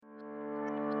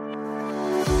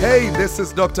Hey, this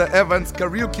is Dr. Evans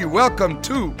Kariuki. Welcome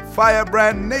to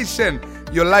Firebrand Nation.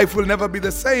 Your life will never be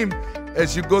the same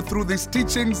as you go through these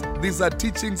teachings. These are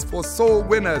teachings for soul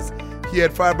winners. Here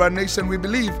at Firebrand Nation, we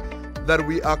believe that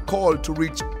we are called to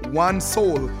reach one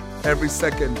soul every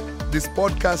second. This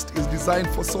podcast is designed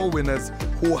for soul winners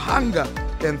who hunger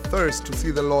and thirst to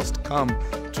see the lost come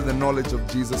to the knowledge of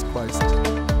Jesus Christ.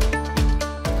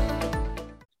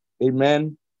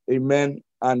 Amen, amen,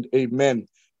 and amen.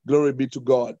 Glory be to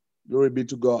God. Glory be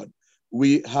to God.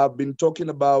 We have been talking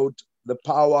about the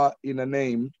power in a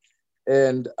name,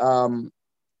 and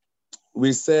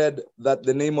we said that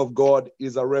the name of God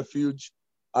is a refuge,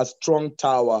 a strong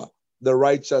tower. The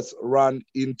righteous run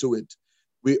into it.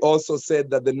 We also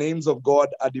said that the names of God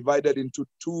are divided into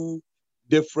two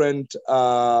different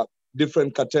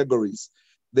categories.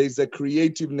 There's a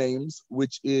creative names,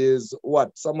 which is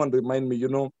what? Someone remind me,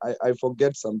 I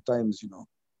forget sometimes,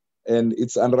 and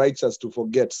it's unrighteous to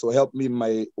forget. So help me in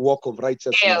my walk of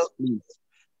righteousness, please.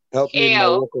 Help me in my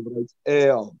walk of righteousness.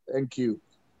 El, thank you.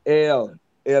 El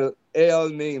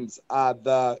names are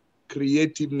the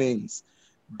creative names.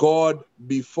 God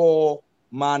before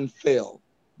man fell.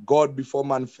 God before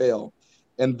man fell.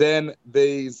 And then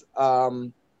there's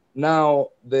now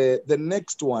the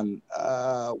next one.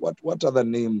 What are the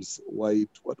names? What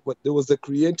there was the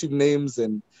creative names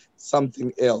and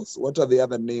something else. What are the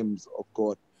other names of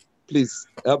God? Please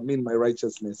help me in my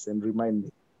righteousness and remind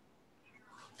me.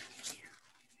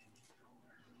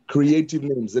 Creative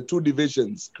names, the two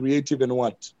divisions, creative and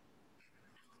what?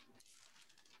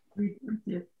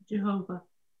 Redemptive, Jehovah.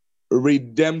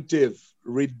 Redemptive.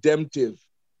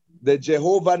 The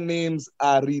Jehovah names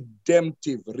are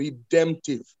redemptive.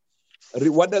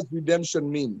 What does redemption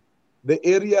mean? The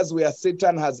areas where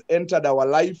Satan has entered our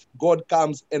life, God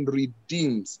comes and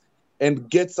redeems and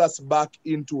gets us back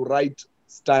into right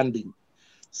standing.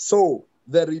 So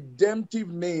the redemptive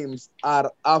names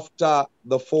are after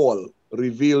the fall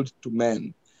revealed to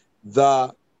men.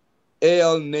 The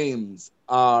El names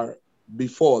are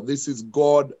before. This is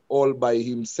God all by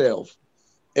himself.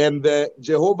 And the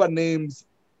Jehovah names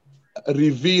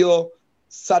reveal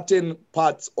certain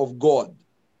parts of God,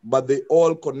 but they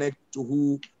all connect to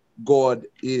who God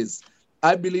is.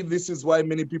 I believe this is why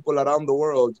many people around the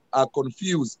world are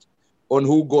confused on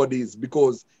who God is,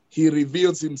 because he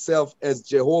reveals himself as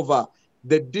Jehovah,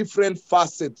 the different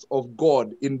facets of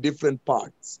God in different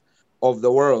parts of the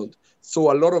world.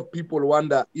 So a lot of people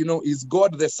wonder, is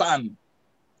God the sun?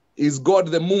 Is God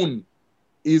the moon?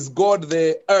 Is God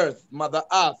the earth, Mother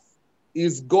Earth?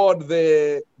 Is God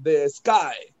the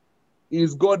sky?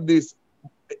 Is God this?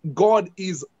 God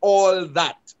is all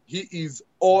that. He is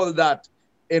all that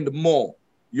and more.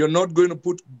 You're not going to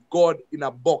put God in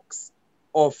a box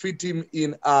or fit him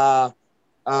in a,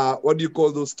 what do you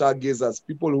call those stargazers?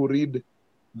 People who read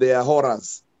their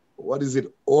horrors. What is it?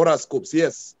 Horoscopes.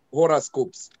 Yes,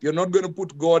 horoscopes. You're not going to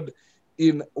put God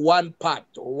in one part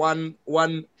or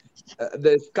one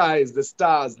the skies, the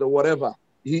stars, the whatever.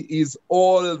 He is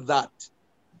all that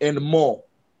and more.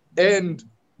 And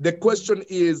the question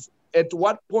is, at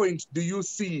what point do you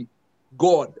see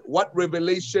God? What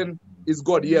revelation is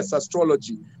God? Yes,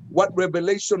 astrology. What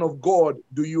revelation of God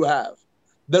do you have?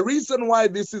 The reason why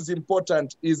this is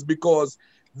important is because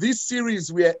this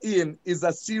series we are in is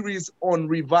a series on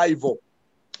revival.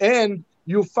 And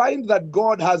you find that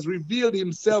God has revealed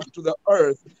himself to the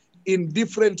earth in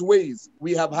different ways.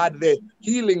 We have had the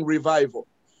healing revival.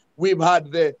 We've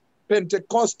had the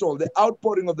Pentecostal, the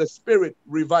outpouring of the Spirit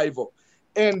revival.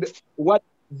 And what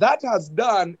that has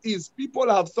done is people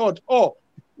have thought, oh,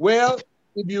 well,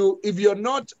 if you're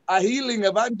not a healing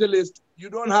evangelist, you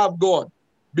don't have God,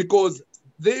 because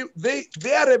their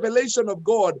revelation of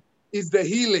God is the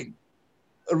healing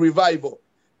revival.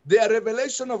 Their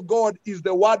revelation of God is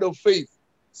the word of faith.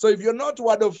 So if you're not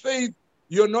word of faith,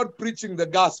 you're not preaching the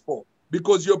gospel,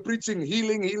 because you're preaching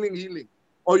healing,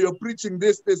 or you're preaching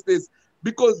this,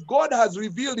 because God has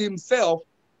revealed himself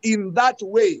in that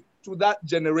way to that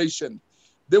generation.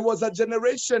 There was a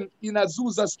generation in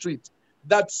Azusa Street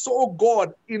that saw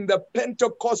God in the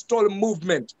Pentecostal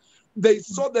movement. They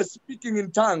saw the speaking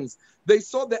in tongues. They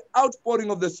saw the outpouring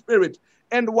of the Spirit.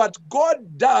 And what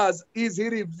God does is he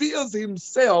reveals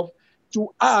himself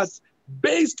to us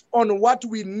based on what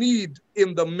we need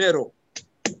in the middle.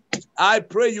 I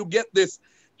pray you get this.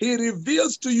 He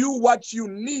reveals to you what you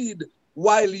need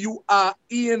while you are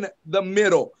in the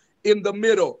middle. In the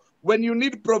middle. When you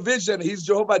need provision, he's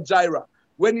Jehovah Jireh.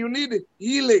 When you need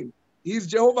healing, he's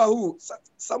Jehovah who?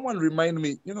 Someone remind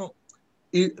me,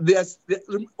 who's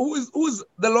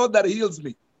the Lord that heals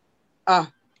me?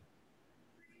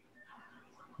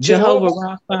 Jehovah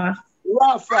Rapha.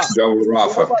 Rapha. Jehovah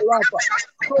Rapha. Jehovah Rapha.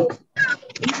 So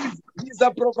he's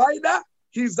a provider,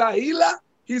 he's a healer,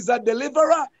 he's a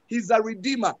deliverer, he's a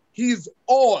redeemer. He's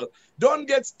all. Don't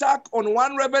get stuck on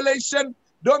one revelation.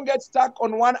 Don't get stuck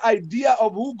on one idea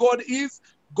of who God is.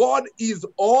 God is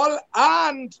all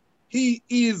and he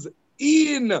is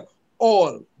in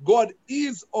all. God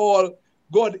is all.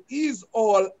 God is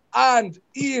all and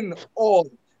in all.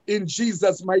 In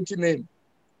Jesus' mighty name.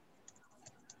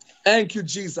 Thank you,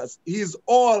 Jesus. He is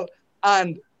all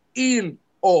and in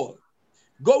all.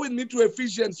 Go with me to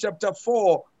Ephesians chapter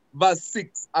 4, verse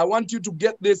 6. I want you to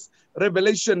get this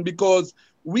revelation because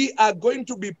we are going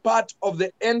to be part of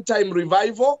the end time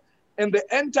revival. And the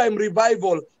end time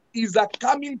revival is a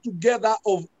coming together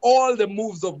of all the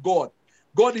moves of God.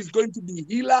 God is going to be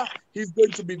healer. He's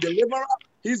going to be deliverer.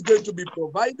 He's going to be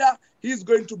provider. He's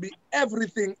going to be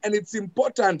everything. And it's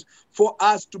important for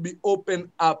us to be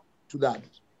open up to that.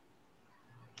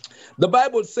 The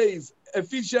Bible says,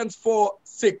 Ephesians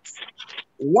 4:6,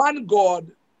 one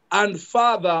God and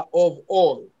Father of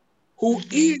all, who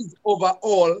is over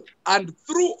all and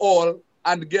through all,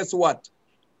 and guess what?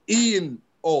 In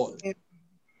all.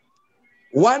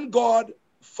 One God,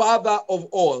 Father of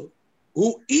all,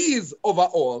 who is over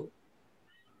all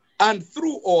and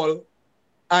through all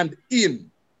and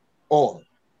in all.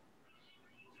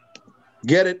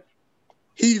 Get it?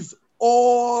 He's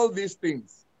all these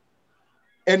things.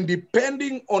 And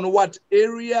depending on what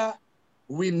area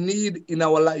we need in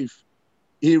our life,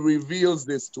 he reveals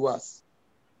this to us.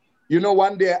 You know,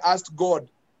 one day I asked God,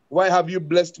 why have you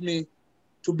blessed me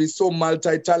to be so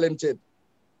multi-talented?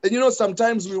 And you know,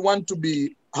 sometimes we want to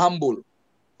be humble.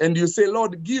 And you say,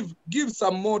 Lord, give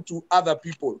some more to other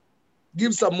people.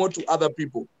 Give some more to other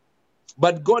people.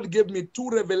 But God gave me 2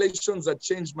 revelations that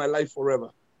changed my life forever.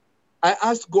 I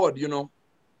asked God, you know,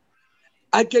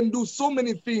 I can do so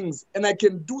many things and I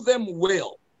can do them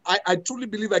well. I truly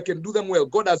believe I can do them well.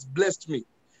 God has blessed me.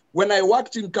 When I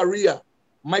worked in career,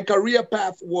 my career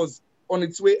path was on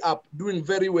its way up, doing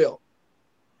very well.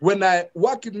 When I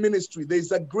work in ministry,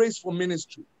 there's a grace for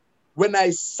ministry. When I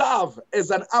serve as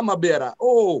an armor bearer,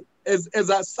 as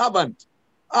a servant,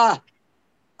 my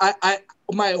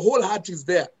whole heart is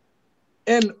there.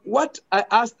 And what I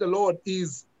asked the Lord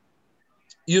is,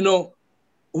 you know,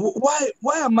 why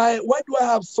do I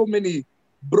have so many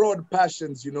broad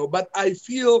passions, you know? But I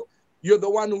feel you're the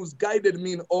one who's guided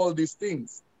me in all these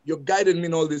things. You're guided me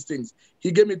in all these things.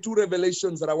 He gave me 2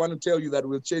 revelations that I want to tell you that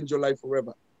will change your life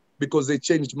forever because they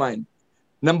changed mine.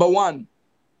 Number 1,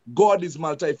 God is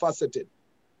multifaceted.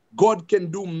 God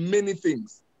can do many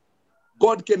things.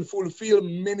 God can fulfill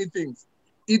many things.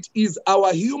 It is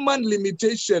our human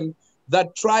limitation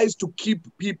that tries to keep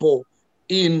people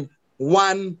in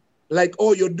one, like,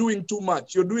 oh, you're doing too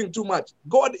much. You're doing too much.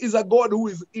 God is a God who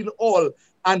is in all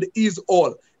and is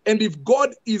all. And if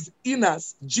God is in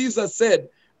us, Jesus said,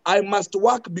 I must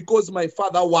work because my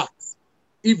Father works.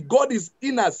 If God is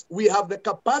in us, we have the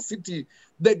capacity,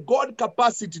 the God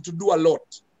capacity to do a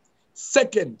lot.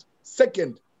 Second,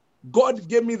 God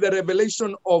gave me the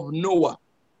revelation of Noah.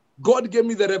 God gave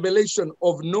me the revelation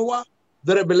of Noah,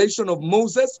 the revelation of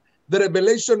Moses, the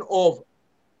revelation of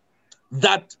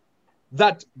that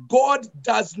God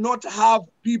does not have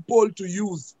people to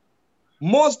use.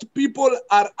 Most people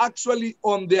are actually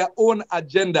on their own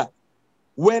agenda.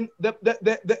 When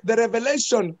the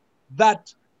revelation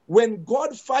that when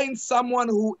God finds someone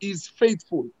who is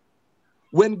faithful,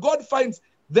 when God finds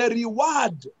the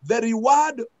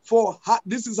reward for,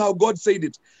 this is how God said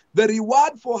it. The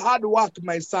reward for hard work,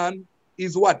 my son,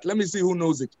 is what? Let me see who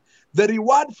knows it. The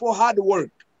reward for hard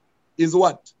work is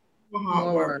what?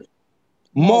 More work.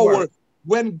 More work.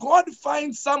 When God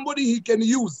finds somebody he can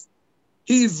use,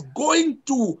 he is going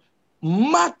to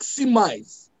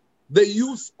maximize the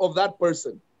use of that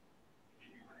person.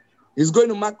 He's going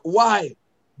to why?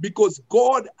 Because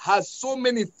God has so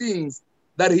many things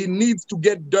that he needs to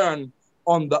get done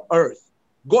on the earth.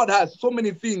 God has so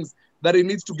many things that he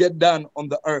needs to get done on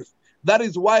the earth. That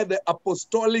is why the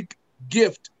apostolic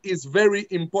gift is very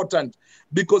important,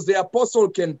 because the apostle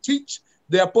can teach,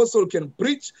 the apostle can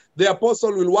preach, the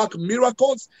apostle will work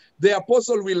miracles, the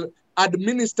apostle will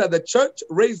administer the church,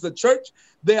 raise the church,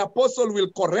 the apostle will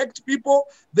correct people,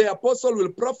 the apostle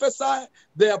will prophesy,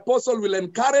 the apostle will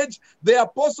encourage, the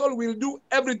apostle will do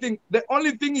everything. The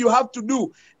only thing you have to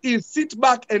do is sit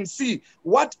back and see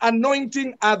what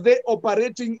anointing are they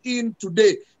operating in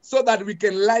today, so that we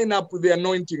can line up with the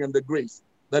anointing and the grace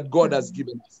that God has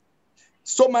given us.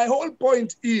 So my whole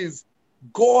point is,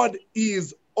 God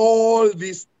is all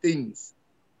these things,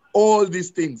 all these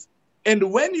things.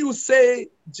 And when you say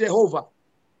Jehovah,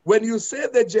 when you say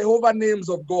the Jehovah names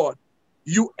of God,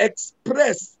 you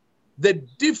express the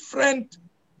different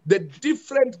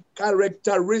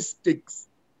characteristics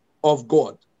of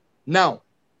God. Now,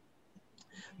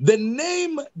 the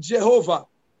name Jehovah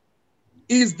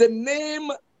is the name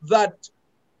that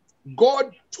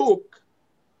God took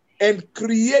and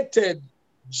created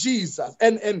Jesus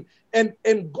and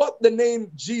got the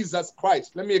name Jesus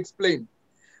Christ. Let me explain.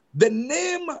 The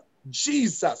name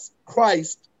Jesus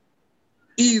Christ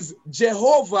is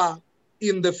Jehovah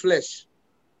in the flesh.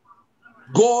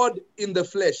 God in the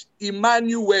flesh.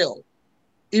 Emmanuel.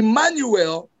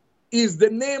 Emmanuel is the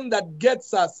name that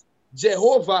gets us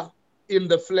Jehovah in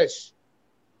the flesh.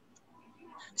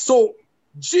 So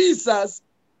Jesus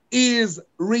is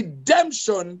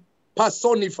redemption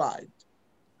personified.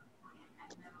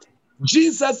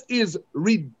 Jesus is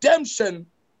redemption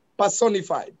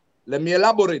personified. Let me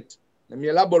elaborate.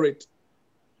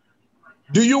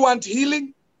 Do you want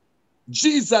healing?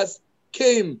 Jesus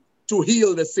came to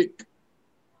heal the sick.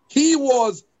 He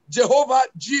was Jehovah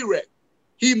Jireh.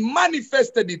 He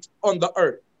manifested it on the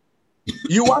earth.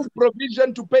 You want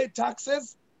provision to pay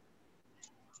taxes?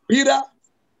 Peter,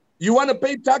 you want to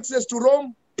pay taxes to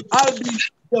Rome? I'll be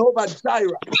Jehovah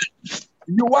Jireh.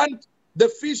 You want the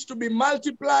fish to be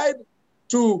multiplied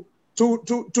to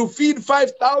feed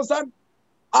 5,000?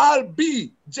 I'll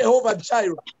be Jehovah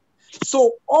Jireh.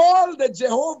 So all the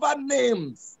Jehovah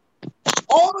names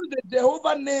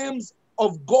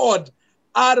of God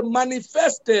are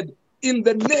manifested in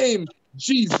the name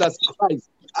Jesus Christ.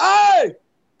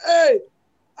 Hey,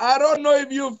 I don't know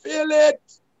if you feel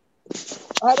it.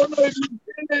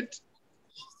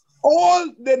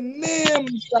 All the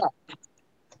names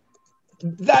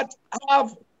that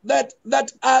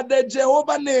are the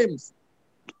Jehovah names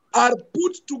are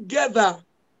put together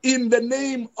in the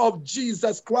name of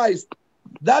Jesus Christ.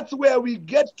 That's where we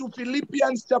get to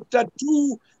Philippians chapter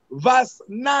 2, verse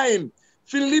 9.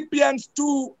 Philippians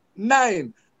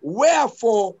 2:9.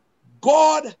 Wherefore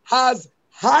God has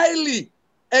highly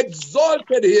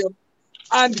exalted him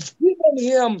and given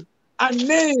him a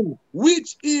name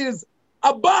which is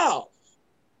above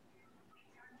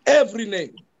every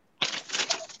name.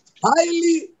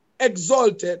 Highly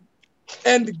exalted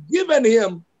and given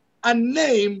him a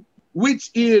name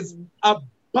which is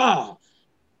above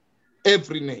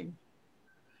every name.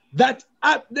 That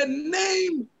at the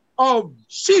name of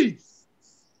Jesus,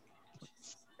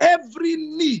 every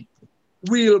knee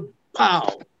will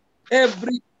bow,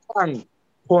 every tongue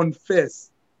confess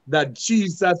that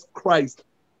Jesus Christ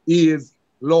is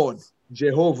Lord,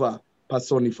 Jehovah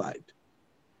personified.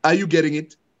 Are you getting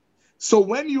it? So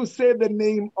when you say the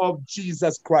name of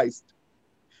Jesus Christ,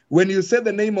 when you say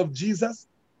the name of Jesus,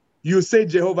 you say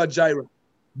Jehovah Jireh,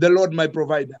 the Lord my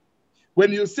provider.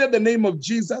 When you say the name of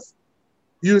Jesus,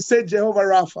 you say Jehovah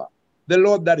Rapha, the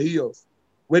Lord that heals.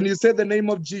 When you say the name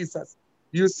of Jesus,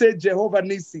 you say Jehovah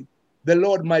Nissi, the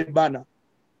Lord my banner.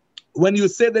 When you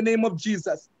say the name of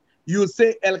Jesus, you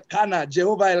say Elkanah,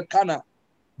 Jehovah Elkanah,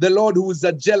 the Lord who is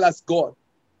a jealous God.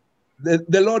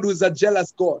 The Lord who is a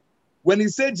jealous God. When you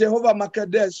say Jehovah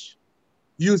Makadesh,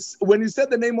 when you say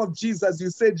the name of Jesus,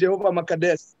 you say Jehovah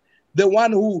Makadesh, the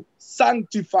one who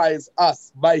sanctifies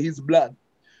us by his blood.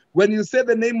 When you say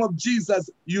the name of Jesus,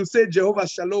 you say Jehovah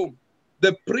Shalom,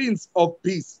 the Prince of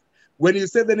Peace. When you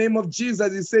say the name of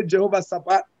Jesus, you say Jehovah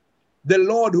Sabbath, the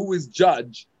Lord who is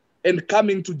judge and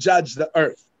coming to judge the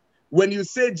earth. When you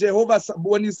say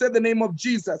the name of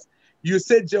Jesus, you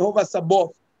say Jehovah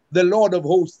Sabaoth, the Lord of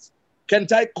hosts.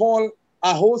 Can't I call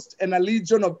a host and a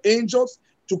legion of angels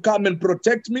to come and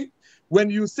protect me? When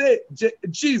you say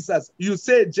Jesus, you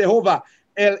say Jehovah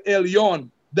El Elyon,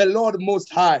 the Lord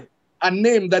Most High, a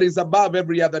name that is above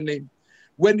every other name.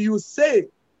 When you say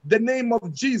the name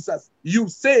of Jesus, you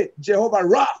say Jehovah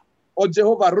Ra or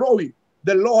Jehovah Roi,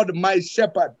 the Lord my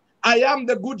shepherd. I am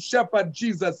the good shepherd,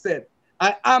 Jesus said.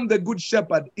 I am the good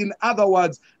shepherd. In other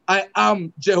words, I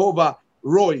am Jehovah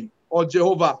Roi or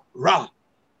Jehovah Ra.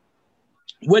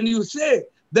 When you say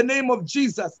the name of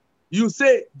Jesus, you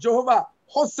say Jehovah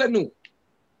Hosenu,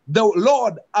 the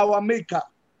Lord our maker,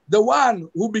 the one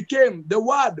who became, the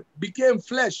word became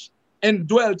flesh and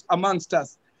dwelt amongst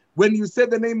us. When you say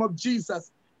the name of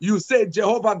Jesus, you say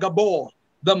Jehovah Gabor,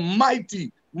 the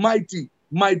mighty, mighty,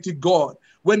 mighty God.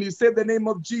 When you say the name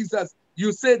of Jesus,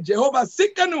 you say Jehovah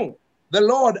Sikanu, the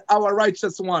Lord our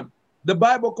righteous one. The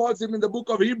Bible calls him in the book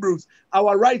of Hebrews,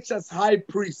 our righteous high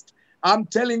priest. I'm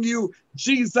telling you,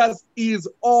 Jesus is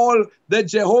all the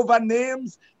Jehovah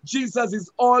names. Jesus is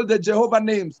all the Jehovah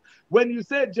names. When you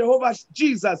say Jehovah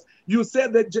Jesus, you say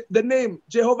the name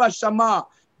Jehovah Shammah,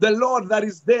 the Lord that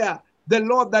is there the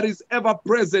Lord that is ever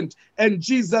present. And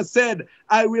Jesus said,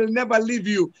 I will never leave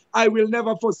you. I will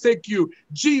never forsake you.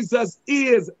 Jesus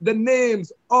is the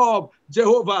names of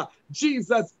Jehovah.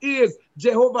 Jesus is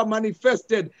Jehovah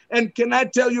manifested. And can I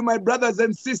tell you, my brothers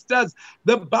and sisters,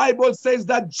 the Bible says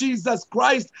that Jesus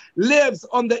Christ lives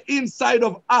on the inside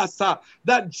of us,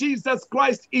 that Jesus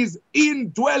Christ is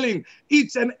indwelling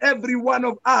each and every one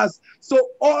of us. So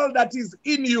all that is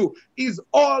in you is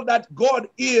all that God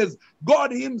is.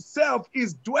 God himself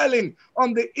is dwelling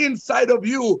on the inside of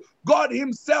you. God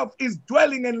himself is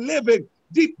dwelling and living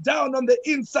deep down on the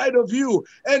inside of you.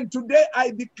 And today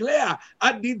I declare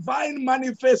a divine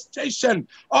manifestation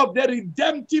of the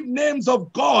redemptive names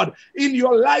of God in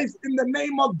your life in the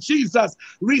name of Jesus.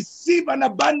 Receive an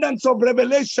abundance of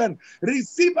revelation.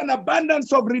 Receive an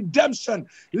abundance of redemption.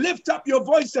 Lift up your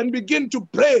voice and begin to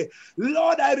pray.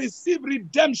 Lord, I receive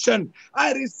redemption.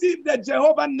 I receive the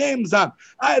Jehovah names up.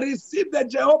 I receive the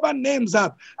Jehovah names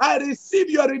up. I receive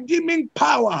your redeeming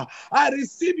power. I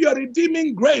receive your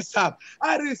redeeming grace up.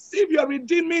 I receive your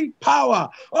redeeming power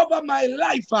over my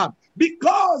life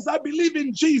because I believe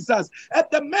in Jesus. At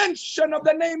the mention of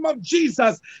the name of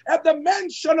Jesus, at the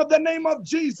mention of the name of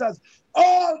Jesus,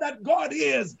 all that God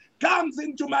is comes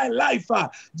into my life.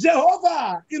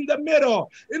 Jehovah in the middle,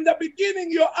 in the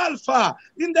beginning you're Alpha,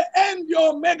 in the end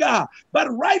you're Omega, but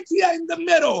right here in the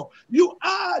middle you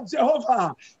are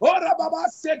Jehovah.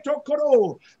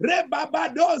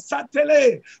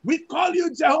 We call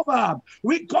you Jehovah.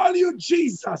 We call you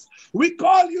Jesus. We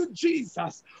call you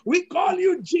Jesus. We call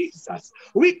you Jesus.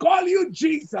 We call you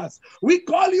Jesus. We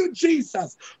call you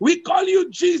Jesus. We call you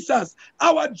Jesus,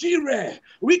 our Jireh.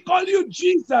 We call you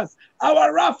Jesus,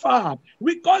 our Rapha.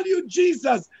 We call you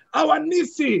Jesus, our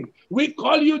Nisi. We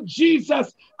call you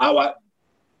Jesus, our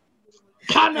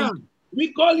Kana.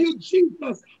 We call you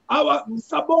Jesus, our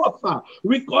Sabotha.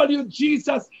 We call you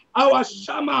Jesus, our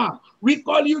Shammah. We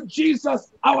call you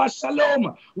Jesus, our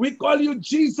Shalom. We call you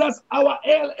Jesus, our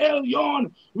El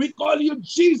Elyon. We call you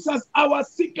Jesus, our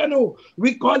Sikanu.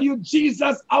 We call you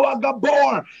Jesus, our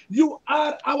Gabor. You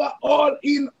are our all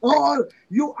in all.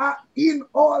 You are in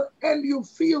all and you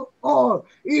feel all.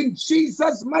 In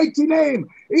Jesus' mighty name.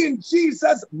 In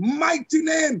Jesus' mighty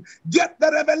name. Get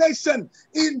the revelation.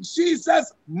 In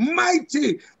Jesus'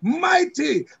 mighty,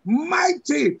 mighty,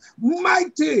 mighty,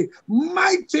 mighty,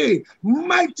 mighty,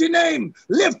 mighty name.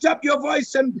 Lift up your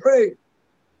voice and pray.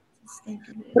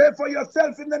 Pray for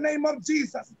yourself in the name of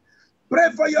Jesus.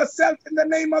 Pray for yourself in the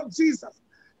name of Jesus.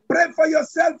 Pray for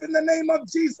yourself in the name of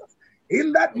Jesus.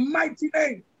 In that mighty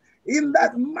name. In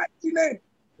that mighty name.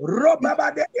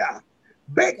 Robabadea.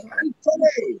 Bek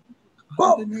Antole.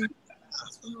 Pray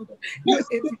in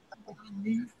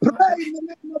the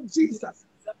name of Jesus.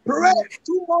 Pray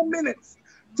 2 more minutes.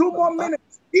 2 more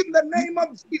minutes. In the name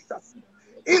of Jesus.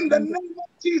 In the name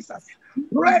of Jesus.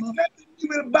 Pray and every knee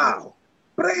will bow.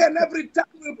 Pray and every tongue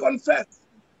will confess.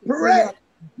 Pray.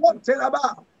 Don't tell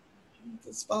about.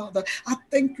 Jesus, Father, I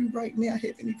thank you right now,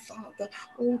 Heavenly Father.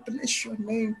 Oh, bless your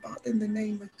name, Father, in the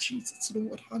name of Jesus,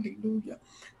 Lord. Hallelujah.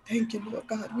 Thank you, Lord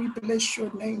God. We bless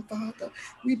your name, Father.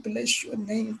 We bless your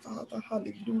name, Father.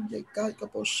 Hallelujah. God,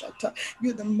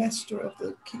 you're the master of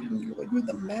the king, Lord. You're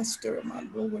the master of my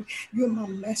Lord. You're my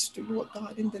master, Lord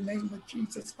God, in the name of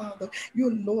Jesus, Father.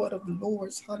 You're Lord of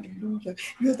lords. Hallelujah.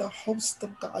 You're the host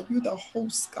of God. You're the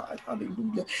host, God.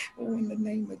 Hallelujah. Oh, in the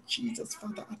name of Jesus,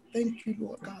 Father, I thank you,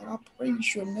 Lord God. I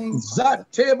praise your name, Father.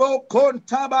 Zatebo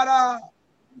kontabara.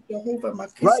 Jehovah, my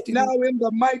right now, in the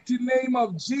mighty name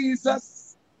of Jesus.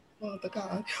 Father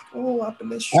God. Oh, I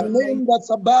bless A your name that's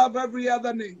above every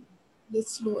other name.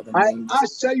 Yes, Lord. I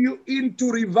usher you into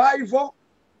revival.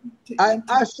 I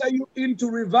usher you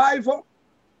into revival.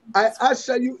 I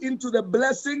usher you into the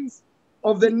blessings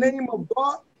of the name of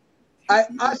God. I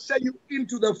usher you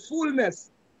into the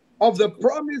fullness of the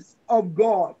promise of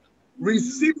God.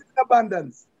 Receive in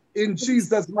abundance in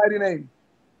Jesus' mighty name.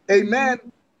 Amen,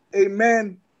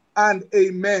 amen, and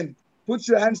amen. Put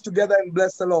your hands together and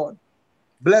bless the Lord.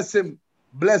 Bless him,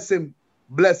 bless him,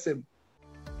 bless him.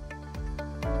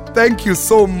 Thank you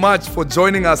so much for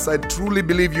joining us. I truly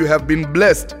believe you have been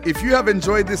blessed. If you have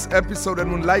enjoyed this episode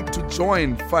and would like to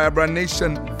join Firebrand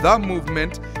Nation, the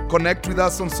movement, connect with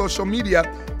us on social media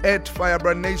at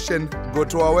Firebrand Nation. Go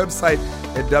to our website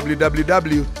at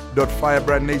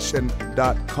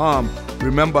www.firebrandnation.com.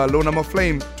 Remember, alone I'm a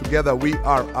flame. Together we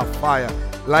are a fire.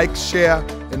 Like, share,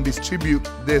 and distribute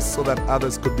this so that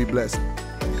others could be blessed.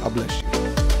 God bless you.